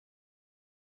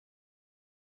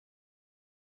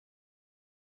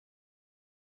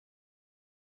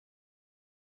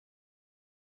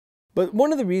But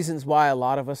one of the reasons why a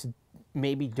lot of us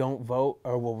maybe don't vote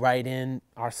or will write in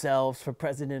ourselves for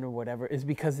president or whatever is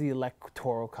because of the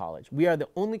Electoral College. We are the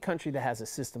only country that has a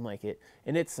system like it,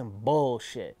 and it's some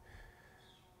bullshit.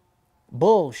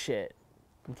 Bullshit.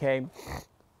 Okay?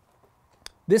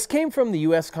 This came from the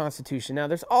U.S. Constitution. Now,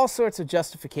 there's all sorts of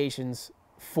justifications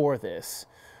for this.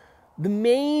 The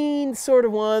main sort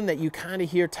of one that you kind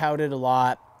of hear touted a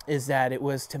lot is that it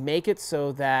was to make it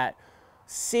so that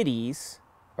cities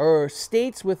or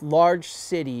states with large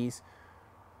cities,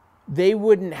 they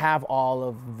wouldn't have all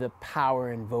of the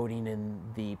power in voting in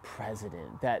the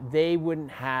president, that they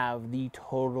wouldn't have the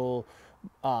total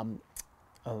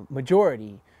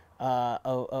majority,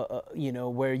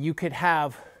 where you could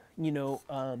have,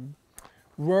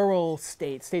 rural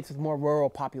states with more rural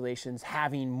populations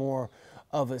having more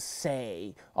of a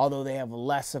say, although they have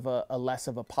less of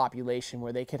a population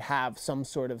where they could have some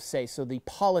sort of say. So the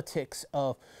politics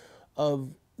of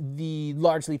the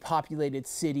largely populated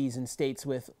cities and states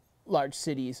with large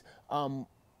cities,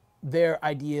 their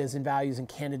ideas and values and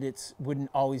candidates wouldn't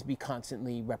always be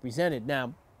constantly represented.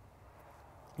 Now,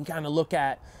 you kind of look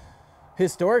at,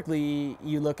 historically,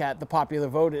 you look at the popular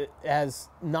vote as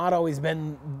not always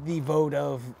been the vote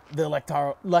of the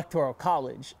electoral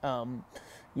college. But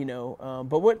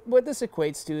what this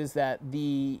equates to is that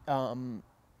the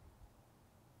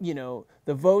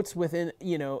votes within,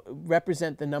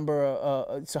 represent the number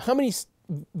of, so how many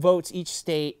votes each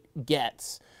state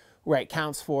gets, right,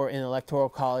 counts for in electoral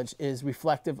college is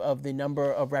reflective of the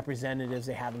number of representatives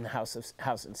they have in the House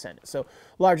and Senate. So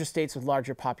larger states with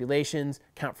larger populations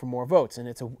count for more votes, and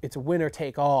it's a winner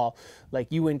take all.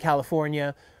 Like, you win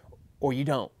California or you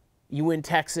don't. You win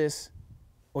Texas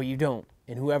or you don't.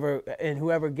 And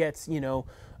whoever gets, I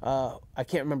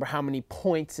can't remember how many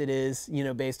points it is,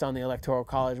 based on the electoral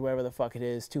college, whatever the fuck it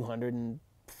is,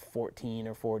 214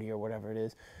 or 40 or whatever it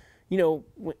is,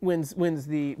 wins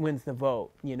the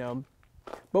vote,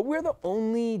 But we're the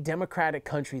only democratic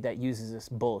country that uses this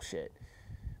bullshit.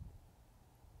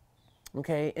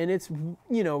 Okay, and it's,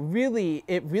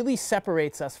 it really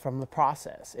separates us from the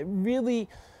process. It really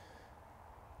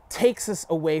takes us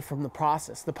away from the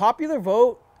process. The popular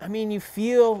vote, I mean, you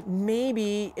feel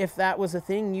maybe, if that was a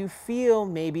thing, you feel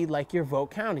maybe like your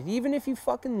vote counted. Even if you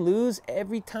fucking lose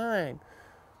every time,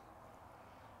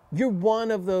 you're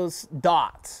one of those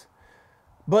dots.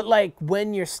 But like,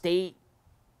 when your state,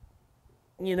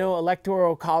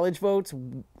 electoral college votes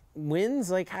wins,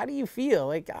 like, how do you feel?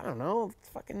 Like, I don't know,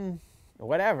 fucking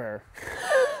whatever.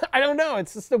 I don't know.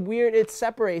 It's just it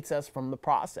separates us from the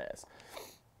process.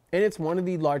 And it's one of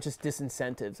the largest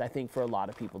disincentives, I think, for a lot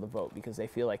of people to vote, because they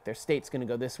feel like their state's going to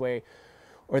go this way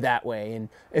or that way. And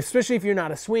especially if you're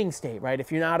not a swing state, right?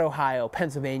 If you're not Ohio,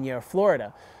 Pennsylvania, or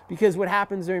Florida. Because what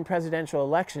happens during presidential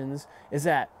elections is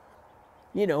that,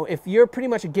 if you're pretty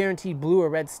much a guaranteed blue or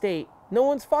red state, no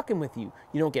one's fucking with you.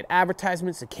 You don't get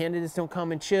advertisements. The candidates don't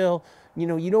come and chill.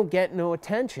 You don't get no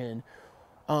attention.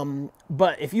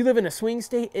 But if you live in a swing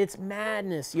state, it's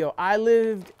madness. I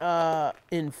lived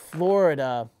in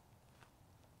Florida.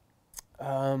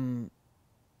 What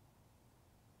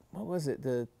was it?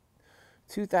 The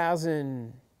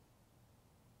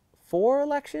 2004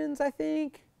 elections, I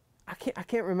think. I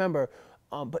can't remember.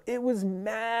 But it was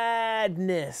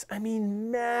madness. I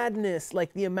mean, madness.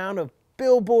 Like, the amount of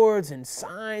billboards and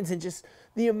signs and just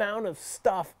the amount of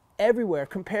stuff everywhere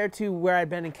compared to where I'd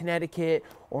been in Connecticut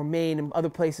or Maine and other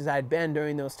places I'd been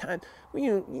during those times. Well,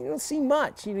 you don't see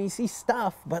much. You see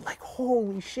stuff, but like,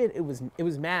 holy shit, it was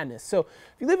madness. So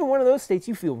if you live in one of those states,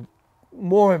 you feel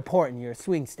more important. You're a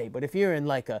swing state. But if you're in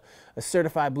like a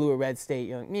certified blue or red state,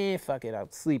 you're like, fuck it,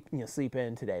 I'll sleep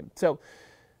in today. So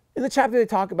in the chapter, they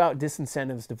talk about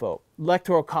disincentives to vote.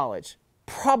 Electoral college,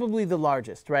 probably the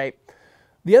largest, right?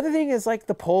 The other thing is like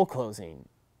the poll closing,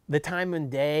 the time and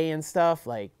day and stuff.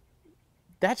 Like,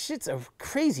 that shit's a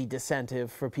crazy disincentive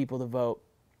for people to vote.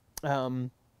 The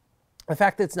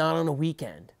fact that it's not on a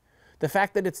weekend. The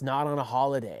fact that it's not on a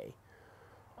holiday.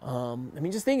 I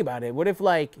mean, just think about it. What if,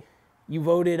 like, you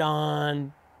voted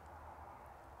on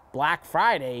Black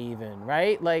Friday even,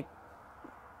 right? Like,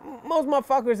 most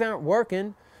motherfuckers aren't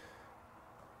working.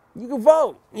 You can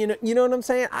vote. You know what I'm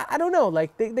saying? I don't know.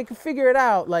 Like, they could figure it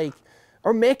out. Like,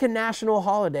 or make a national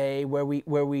holiday where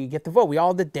we get to vote. We all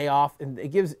have the day off, and it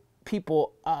gives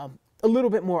people a little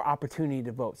bit more opportunity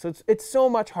to vote. So it's so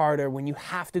much harder when you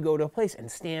have to go to a place and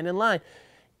stand in line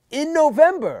in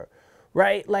November,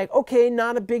 right? Like, okay,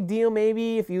 not a big deal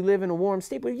maybe if you live in a warm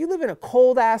state, but if you live in a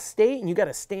cold ass state and you got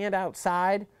to stand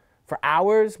outside for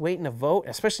hours waiting to vote,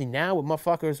 especially now with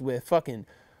motherfuckers with fucking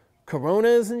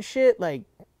coronas and shit, like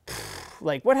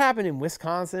what happened in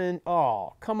Wisconsin?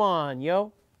 Oh, come on,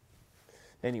 yo.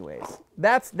 Anyways,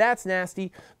 that's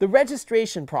nasty. The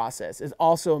registration process is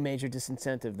also a major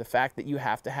disincentive. The fact that you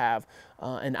have to have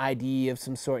an ID of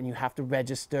some sort and you have to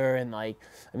register, and like,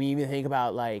 I mean, even think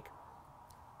about like,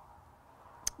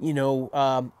 you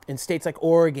know, in states like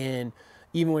Oregon,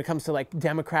 even when it comes to like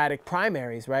Democratic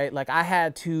primaries, right? Like I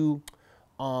had to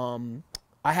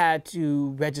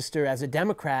register as a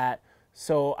Democrat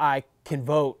so I can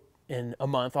vote in a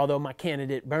month, although my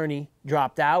candidate Bernie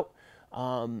dropped out.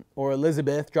 Or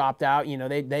Elizabeth dropped out, you know,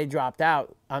 they dropped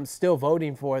out. I'm still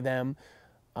voting for them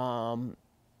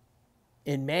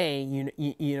in May,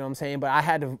 you know what I'm saying? But I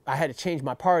had to change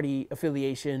my party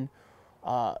affiliation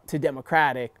to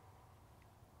Democratic.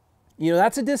 You know,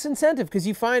 that's a disincentive because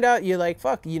you find out you're like,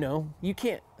 fuck, you know, I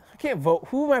can't vote.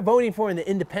 Who am I voting for in the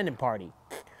independent party?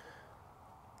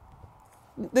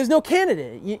 There's no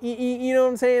candidate. You know what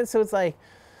I'm saying? So it's like,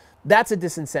 that's a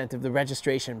disincentive, the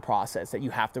registration process that you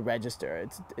have to register.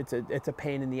 It's a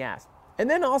pain in the ass. And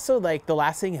then also, like, the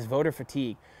last thing is voter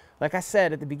fatigue. Like I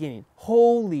said at the beginning,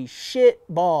 holy shit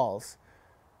balls.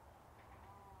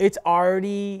 It's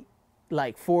already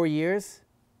like 4 years.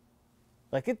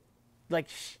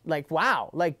 Like wow,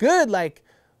 like good, like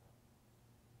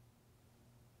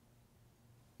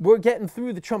we're getting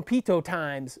through the Trumpito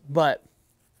times, but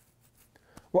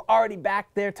we're already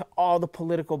back there to all the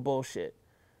political bullshit.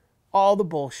 All the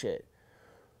bullshit,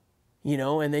 you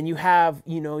know, and then you have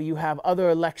other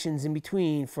elections in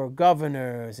between for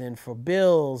governors and for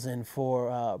bills and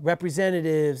for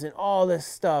representatives and all this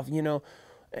stuff, you know,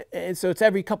 and so it's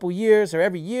every couple years or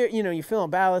every year, you know, you fill in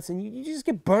ballots and you just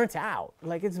get burnt out.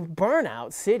 Like, it's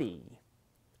burnout city.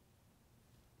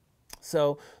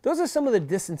 So those are some of the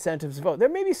disincentives to vote. There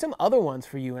may be some other ones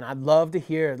for you, and I'd love to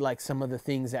hear like some of the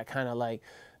things that kind of like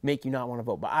make you not want to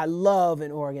vote. But I love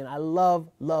in Oregon, I love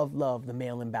the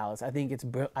mail-in ballots. I think it's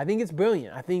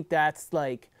brilliant. I think that's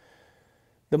like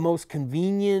the most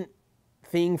convenient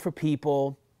thing for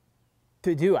people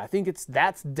to do. I think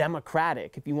that's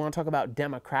democratic. If you want to talk about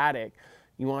democratic,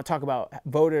 you want to talk about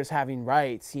voters having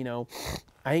rights, you know,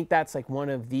 I think that's like one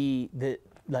of the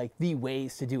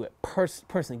ways to do it.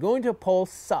 Personally, going to a poll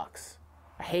sucks.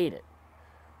 I hate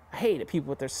it.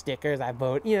 People with their stickers, I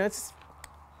vote, you know,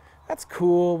 that's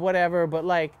cool, whatever, but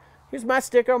like, here's my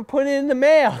sticker, I'm putting it in the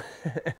mail.